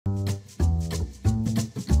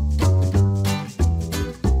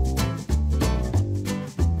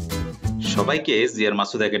সবাইকে জিআর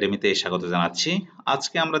মাসুদ একাডেমিতে স্বাগত জানাচ্ছি।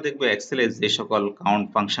 আজকে আমরা দেখব এক্সেলে যে সকল কাউন্ট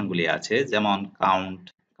ফাংশনগুলি আছে, যেমন count,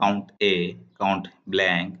 count A, count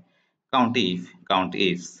blank, count if, count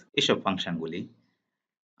ifs, এসব ফাংশনগুলি।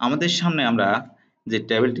 আমাদের সামনে আমরা যে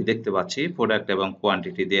টেবিলটি দেখতে পাচ্ছি, প্রোডাক্ট এবং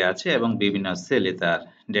কোয়ান্টিটি দেওয়া আছে এবং বিভিন্ন সেলে তার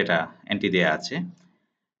ডেটা এন্ট্রি দেওয়া আছে।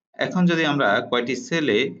 এখন যদি আমরা কয়টি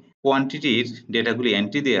সেলে কোয়ান্টিটির ডেটাগুলি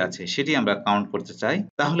এন্ট্রি দেওয়া আছে সেটি আমরা কাউন্ট করতে চাই,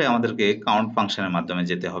 তাহলে আমাদেরকে কাউন্ট ফাংশনের মাধ্যমে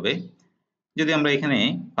যেতে হবে। যদি আমরা এখানে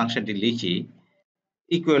ফাংশনটি লিখি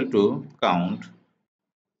ইকুয়াল টু কাউন্ট,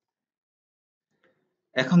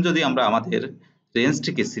 এখন যদি আমরা আমাদের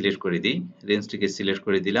রেঞ্জটিকে সিলেক্ট করে দিই, রেঞ্জটিকে সিলেক্ট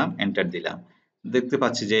করে দিলাম, এন্টার দিলাম, দেখতে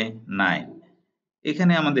পাচ্ছি যে 9।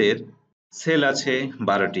 এখানে আমাদের সেল আছে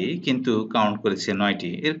 12টি, কিন্তু কাউন্ট করেছে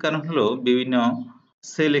 9টি। এর কারণ হলো বিভিন্ন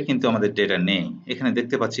সেলে কিন্তু আমাদের ডেটা নেই। এখানে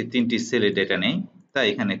দেখতে পাচ্ছি 3টি সেলে ডেটা নেই, তাই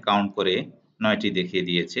এখানে কাউন্ট করে 9টি দেখিয়ে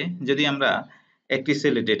দিয়েছে। যদি আমরা একটি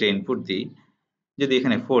সেলে ডেটা ইনপুট দিই, যদি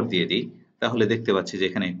এখানে 4 দিয়ে দিই, তাহলে দেখতে পাচ্ছি যে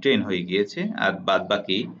এখানে 10 হয়ে গিয়েছে আর বাদ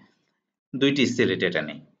বাকি 2টি সেলে ডেটা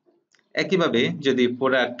নেই। একইভাবে যদি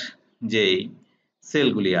প্রোডাক্ট যেই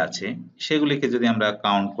সেলগুলি আছে সেগুলিকে যদি আমরা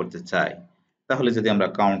কাউন্ট করতে চাই, তাহলে যদি আমরা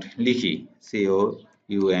কাউন্ট লিখি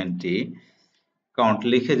COUNT, কাউন্ট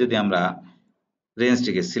লিখে যদি আমরা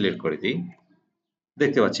রেঞ্জটিকে সিলেক্ট করে দিই,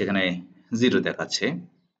 দেখতে পাচ্ছি এখানে 0 দেখাচ্ছে।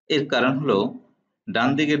 এর কারণ হলো ডান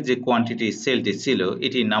দিকের যে কোয়ান্টিটি সেলটি ছিল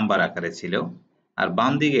এটি নাম্বার আকারে ছিল, আর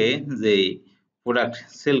বাম দিকে যেই প্রোডাক্ট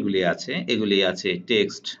সেলগুলি আছে এগুলি আছে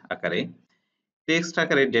টেক্সট আকারে। টেক্সট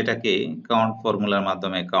আকারে ডেটাকে কাউন্ট ফর্মুলার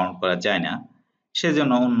মাধ্যমে কাউন্ট করা যায় না,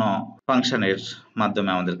 সেজন্য অন্য ফাংশনের মাধ্যমে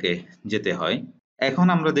আমাদেরকে যেতে হয়। এখন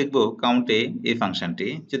আমরা দেখব কাউন্টে এই ফাংশনটি।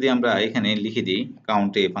 যদি আমরা এখানে লিখে দিই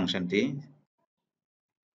কাউন্টে ফাংশনটি,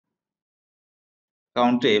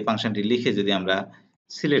 কাউন্টে ফাংশনটি লিখে যদি আমরা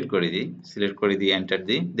সিলেক্ট করে দিই, এন্টার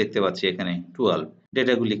দিই, দেখতে পাচ্ছি এখানে 12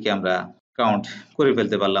 ডেটাগুলিকে আমরা কাউন্ট করে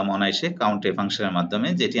ফেলতে পারলাম অনায়াসে কাউন্ট এ ফাংশনের মাধ্যমে,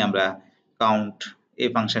 যেটি আমরা কাউন্ট এ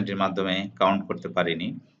ফাংশনটির মাধ্যমে কাউন্ট করতে পারিনি।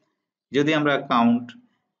 যদি আমরা কাউন্ট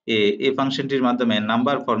এ ফাংশনটির মাধ্যমে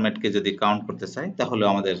নাম্বার ফরম্যাটকে যদি কাউন্ট করতে চাই, তাহলে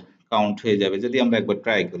আমাদের কাউন্ট হয়ে যাবে। যদি আমরা একবার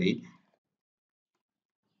ট্রাই করি,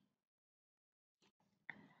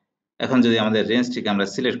 এখন যদি আমাদের রেঞ্জটিকে আমরা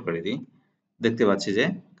সিলেক্ট করে দিই, দেখতে পাচ্ছি যে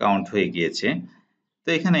কাউন্ট হয়ে গিয়েছে। তো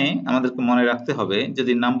এখানে আমাদেরকে মনে রাখতে হবে,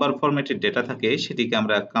 যদি নাম্বার ফরম্যাটের ডেটা থাকে সেটিকে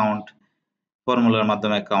আমরা কাউন্ট ফর্মুলার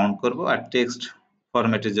মাধ্যমে কাউন্ট করব, আর টেক্সট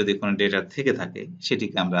ফরম্যাটে যদি কোনো ডেটা থেকে থাকে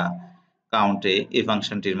সেটিকে আমরা কাউন্টে এই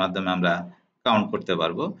ফাংশনটির মাধ্যমে আমরা কাউন্ট করতে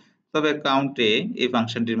পারবো। তবে কাউন্টে এই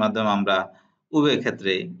ফাংশনটির মাধ্যমে আমরা উভয়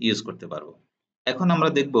ক্ষেত্রে ইউজ করতে পারবো। এখন আমরা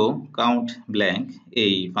দেখব কাউন্ট ব্ল্যাঙ্ক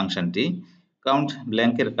এই ফাংশনটি। কাউন্ট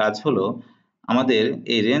ব্ল্যাঙ্কের কাজ হলো আমাদের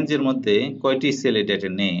এই রেঞ্জের মধ্যে কয়টি সেলে ডেটা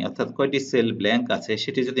নেই, অর্থাৎ কয়টি সেল ব্ল্যাঙ্ক আছে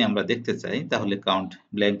সেটি যদি আমরা দেখতে চাই, তাহলে কাউন্ট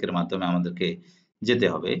ব্ল্যাঙ্কের মাধ্যমে আমাদেরকে যেতে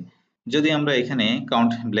হবে। যদি আমরা এখানে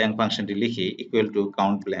কাউন্ট ব্ল্যাঙ্ক ফাংশনটি লিখি ইকুয়াল টু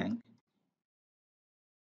কাউন্ট ব্ল্যাঙ্ক,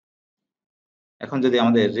 এখন যদি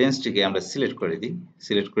আমাদের রেঞ্জটিকে আমরা সিলেক্ট করে দিই,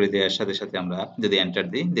 সিলেক্ট করে দেওয়ার সাথে সাথে আমরা যদি এন্টার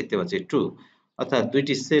দিই, দেখতে পাচ্ছি 2, অর্থাৎ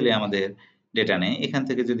 2টি সেলে আমাদের ডেটা নেই। এখান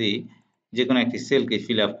থেকে যদি যে কোনো একটি সেলকে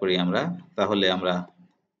ফিল আপ করি আমরা, তাহলে আমরা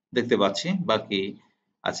দেখতে পাচ্ছি বাকি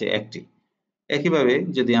আছে 1টি। একইভাবে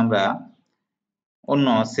যদি আমরা অন্য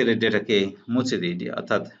সেলের ডেটাকে মুছে দিই,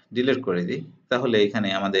 অর্থাৎ ডিলিট করে দিই, তাহলে এখানে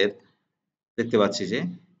আমাদের দেখতে পাচ্ছি যে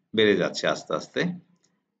বেড়ে যাচ্ছে আস্তে আস্তে।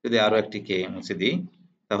 যদি আরো একটিকে মুছে দিই,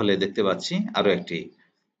 তাহলে দেখতে পাচ্ছি আরো একটি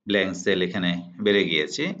ব্ল্যাঙ্ক সেল এখানে বেড়ে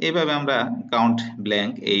গিয়েছে। এইভাবে আমরা কাউন্ট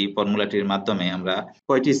ব্ল্যাঙ্ক এই ফর্মুলাটির মাধ্যমে আমরা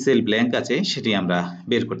কয়টি সেল ব্ল্যাঙ্ক আছে সেটি আমরা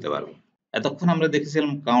বের করতে পারবো। এতক্ষণ আমরা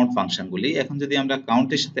দেখেছিলাম কাউন্ট ফাংশনগুলি। এখন যদি আমরা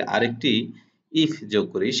কাউন্টের সাথে আরেকটি ইফ যোগ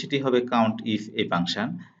করি, সেটি হবে কাউন্ট ইফ এই ফাংশন।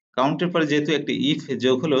 কাউন্টের পরে যেহেতু একটি ইফ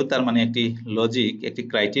যোগ হলো, তার মানে একটি লজিক, একটি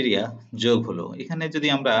ক্রাইটেরিয়া যোগ হলো। এখানে যদি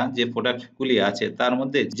আমরা যে প্রোডাক্টগুলি আছে তার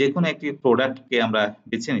মধ্যে যে কোনো একটি প্রোডাক্টকে আমরা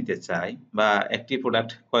বেছে নিতে চাই, বা একটি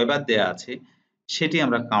প্রোডাক্ট কয়বার দেয়া আছে সেটি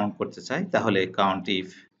আমরা কাউন্ট করতে চাই, তাহলে কাউন্ট ইফ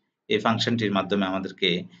এই ফাংশনটির মাধ্যমে আমাদেরকে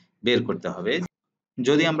বের করতে হবে।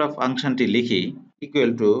 যদি আমরা ফাংশনটি লিখি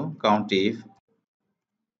ইকুয়াল টু কাউন্টিফ,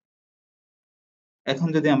 এখন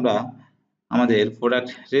যদি আমরা আমাদের প্রোডাক্ট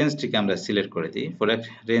রেঞ্জটিকে আমরা সিলেক্ট করে দিই, প্রোডাক্ট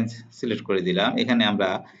রেঞ্জ সিলেক্ট করে দিলাম, এখানে আমরা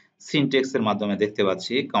সিনট্যাক্সের মাধ্যমে দেখতে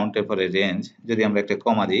পাচ্ছি কাউন্টের পরে রেঞ্জ। যদি আমরা একটা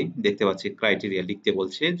কমা দিই, দেখতে পাচ্ছি ক্রাইটেরিয়া লিখতে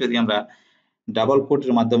বলছে। যদি আমরা ডাবল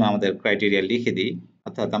কোটের মাধ্যমে আমাদের ক্রাইটেরিয়া লিখে দিই,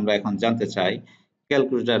 অর্থাৎ আমরা এখন জানতে চাই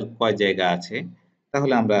ক্যালকুলেটর কয় জায়গা আছে,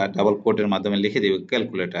 তাহলে আমরা ডাবল কোটের মাধ্যমে লিখে দিব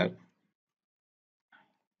ক্যালকুলেটর।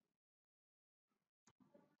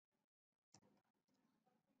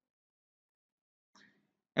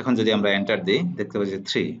 এখন যদি আমরা এন্টার দিই, দেখতে পাচ্ছি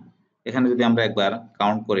 3। এখানে যদি আমরা একবার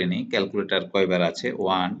কাউন্ট করে নিই ক্যালকুলেটর কয়বার আছে,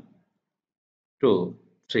 1 2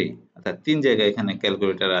 3, অর্থাৎ 3 জায়গায় এখানে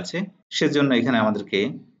ক্যালকুলেটর আছে, সেজন্য এখানে আমাদেরকে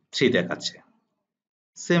 3 দেখাচ্ছে।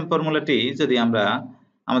 সেম ফর্মুলাটি যদি আমরা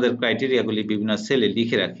আমাদের ক্রাইটেরিয়াগুলি বিভিন্ন সেলে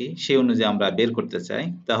লিখে রাখি, সেই অনুযায়ী আমরা বের করতে চাই,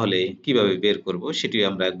 তাহলে কিভাবে বের করব সেটিও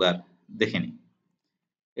আমরা একবার দেখে নিই।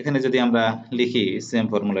 এখানে যদি আমরা লিখি সেম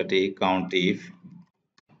ফর্মুলাটি COUNTIF,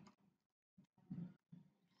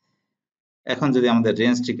 এখন যদি আমাদের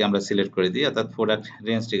রেঞ্জটিকে আমরা সিলেক্ট করে দিই, অর্থাৎ প্রোডাক্ট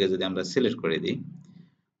রেঞ্জটিকে যদি আমরা সিলেক্ট করে দিই,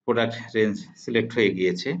 প্রোডাক্ট রেঞ্জ সিলেক্ট হয়ে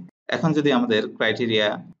গিয়েছে। এখন যদি আমাদের ক্রাইটেরিয়া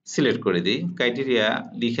সিলেক্ট করে দিই, ক্রাইটেরিয়া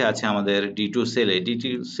লিখে আছে আমাদের D2 সেলে, D2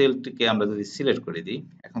 সেলটিকে আমরা যদি সিলেক্ট করে দিই,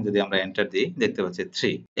 এখন যদি আমরা এন্টার দিই, দেখতে পাচ্ছি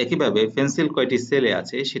 3। একইভাবে পেন্সিল কয়টি সেলে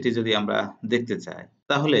আছে সেটি যদি আমরা দেখতে চাই,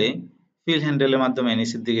 তাহলে ফিল হ্যান্ডেলের মাধ্যমে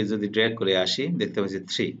নিচের দিকে যদি ড্র্যাগ করে আসি, দেখতে পাচ্ছি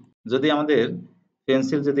 3। যদি আমাদের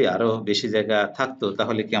পেন্সিল যদি আরো বেশি জায়গা থাকতো,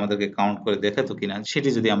 তাহলে কি আমাদেরকে কাউন্ট করে দেখাতো কিনা সেটি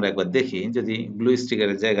যদি আমরা একবার দেখি। যদি ব্লু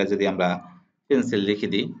স্টিকারের জায়গায় যদি আমরা পেন্সিল লিখে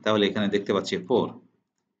দিই, তাহলে এখানে দেখতে পাচ্ছি 4।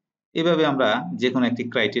 এভাবে আমরা যে কোনো একটি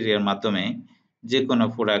ক্রাইটেরিয়ার মাধ্যমে যে কোনো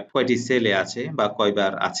প্রোডাক্ট কয়টি সেলে আছে বা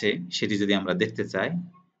কয়বার আছে সেটি যদি আমরা দেখতে চাই,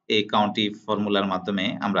 এই COUNTIF ফর্মুলার মাধ্যমে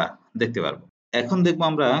আমরা দেখতে পারবো। এখন দেখবো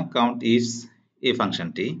আমরা COUNTIFs এই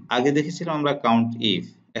ফাংশনটি। আগে দেখেছিলাম আমরা COUNTIF,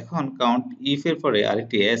 এখন COUNTIF এর পরে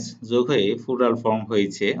আরেকটি s যোগ হয়ে প্লুরাল ফর্ম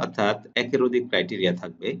হয়েছে, অর্থাৎ একের অধিক ক্রাইটেরিয়া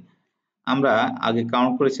থাকবে। আমরা আগে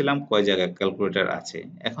কাউন্ট করেছিলাম কয় জায়গায় ক্যালকুলেটর আছে।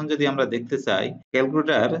 এখন যদি আমরা দেখতে চাই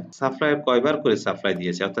ক্যালকুলেটর সাপ্লায়ার কয়বার করে সাপ্লাই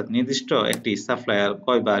দিয়েছে, অর্থাৎ নির্দিষ্ট একটি সাপ্লায়ার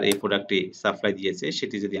কয়বার এই প্রোডাক্টটি সাপ্লাই দিয়েছে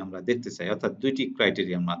সেটি যদি আমরা দেখতে চাই, অর্থাৎ দুইটি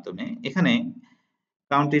ক্রাইটেরিয়ার মাধ্যমে, এখানে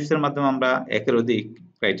COUNTIFs এর মাধ্যমে আমরা একের অধিক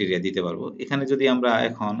ক্রাইটেরিয়া দিতে পারবো। এখানে যদি আমরা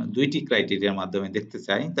এখন দুইটি ক্রাইটেরিয়ার মাধ্যমে দেখতে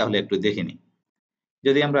চাই, তাহলে একটু দেখে নিই।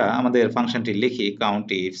 যদি আমরা আমাদের ফাংশনটি লিখি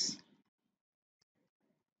COUNTIFs,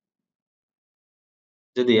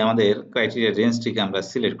 যদি আমাদের ক্রাইটেরিয়া রেঞ্জটিকে আমরা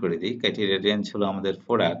সিলেক্ট করে দিই, ক্রাইটেরিয়া রেঞ্জ হলো আমাদের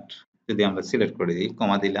প্রোডাক্ট, যদি আমরা সিলেক্ট করে দিই,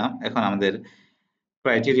 কমা দিলাম, এখন আমাদের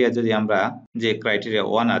ক্রাইটেরিয়া যদি আমরা যে ক্রাইটেরিয়া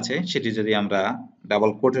 1 আছে সেটি যদি আমরা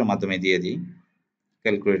ডাবল কোটের মাধ্যমে দিয়ে দিই,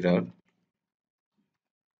 ক্যালকুলেটর,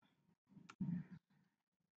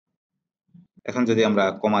 এখন যদি আমরা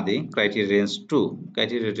কমা দিই ক্রাইটেরিয়া রেঞ্জ 2,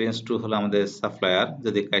 ক্রাইটেরিয়া রেঞ্জ 2 হলো আমাদের সাপ্লায়ার,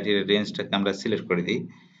 যদি ক্রাইটেরিয়া রেঞ্জটাকে আমরা সিলেক্ট করে দিই,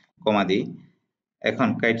 কমা দিই, এখন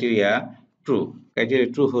ক্রাইটেরিয়া 2, ক্রাইটেরিয়া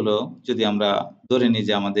 2 হলো যদি আমরা ধরে নিই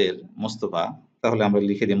যে আমাদের মোস্তফা, তাহলে আমরা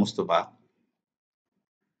লিখে দিই মোস্তফা,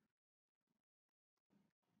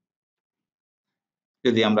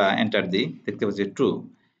 যদি আমরা এন্টার দিই, দেখতে পাচ্ছি 2।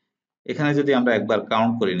 এখানে যদি আমরা একবার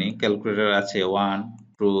কাউন্ট করে নিই, ক্যালকুলেটর আছে 1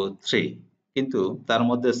 2 3, কিন্তু তার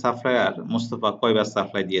মধ্যে সাপ্লায়ার মোস্তফা কয়বার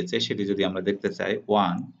সাপ্লাই দিয়েছে সেটি যদি আমরা দেখতে চাই,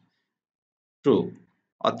 1 2,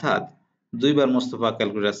 অর্থাৎ দুইবার মোস্তফা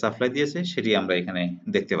ক্যালকুলেটর সাপ্লাই দিয়েছে সেটি আমরা এখানে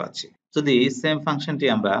দেখতে পাচ্ছি। যদি সেম ফাংশনটি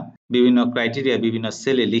আমরা বিভিন্ন ক্রাইটেরিয়া বিভিন্ন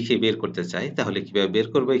সেলে লিখে বের করতে চাই, তাহলে কিভাবে বের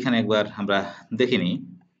করব এখানে একবার আমরা দেখে নিই।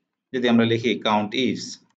 যদি আমরা লিখি COUNTIFs,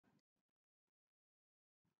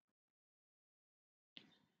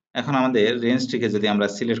 এখন আমাদের রেঞ্জটিকে যদি আমরা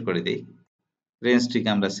সিলেক্ট করে দিই, রেঞ্জটিকে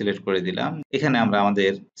আমরা সিলেক্ট করে দিলাম, এখানে আমরা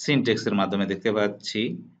আমাদের সিনট্যাক্সের মাধ্যমে দেখতে পাচ্ছি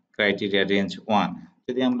ক্রাইটেরিয়া রেঞ্জ 1।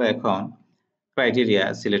 যদি আমরা এখন ক্রাইটেরিয়া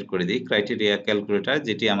সিলেক্ট করে দিই, ক্রাইটেরিয়া ক্যালকুলেটর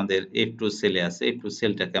যেটি আমাদের F2 সেলে আছে, F2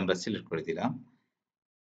 সেলটাকে আমরা সিলেক্ট করে দিলাম,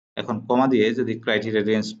 এখন কমা দিয়ে যদি ক্রাইটেরিয়া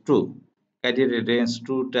রেঞ্জ 2, ক্রাইটেরিয়া রেঞ্জ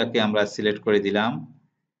 2টাকে আমরা সিলেক্ট করে দিলাম,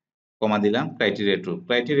 কমা দিলাম, ক্রাইটেরিয়া 2,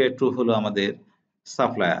 ক্রাইটেরিয়া 2 হলো আমাদের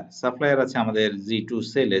সাপ্লায়ার, সাপ্লায়ার আছে আমাদের G2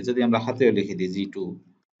 সেলে, যদি আমরা হাতেও লিখে দিই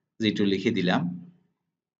G2 লিখে দিলাম,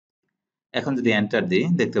 এখন যদি এন্টার দিই,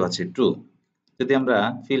 দেখতে পাচ্ছি 2। যদি আমরা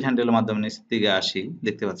ফিল হ্যান্ডেলের মাধ্যমে নিচের দিকে আসি,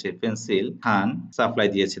 দেখতে পাচ্ছি পেন্সিল খান সাপ্লাই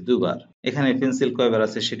দিয়েছে দুবার। এখানে পেন্সিল কয়বার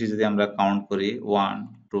আছে সেটি যদি আমরা কাউন্ট করি, 1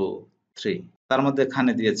 2 3, তার মধ্যে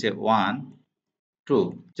খানে দিয়েছে 1 2,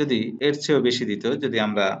 যদি এর চেয়েও বেশি দিত, যদি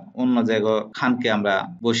আমরা অন্য জায়গায় খানকে আমরা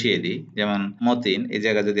বসিয়ে দিই, যেমন মতিন এই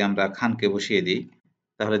জায়গায় যদি আমরা খানকে বসিয়ে দিই,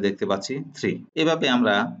 তাহলে দেখতে পাচ্ছি 3। এভাবে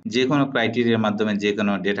আমরা যে কোনো ক্রাইটেরিয়ার মাধ্যমে যে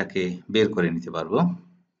কোনো ডেটাকে বের করে নিতে পারবো।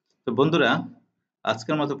 তো বন্ধুরা,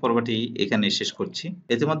 আজকের মতো পর্বটি এখানেই শেষ করছি।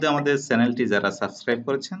 ইতিমধ্যে আমাদের চ্যানেলটি যারা সাবস্ক্রাইব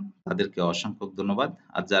করেছেন তাদেরকে অসংখ্য ধন্যবাদ,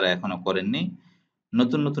 আর যারা এখনো করেননি,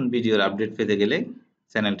 নতুন নতুন ভিডিওর আপডেট পেতে গেলে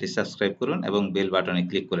চ্যানেলটি সাবস্ক্রাইব করুন এবং বেল বাটনে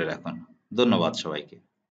ক্লিক করে রাখুন। ধন্যবাদ সবাইকে।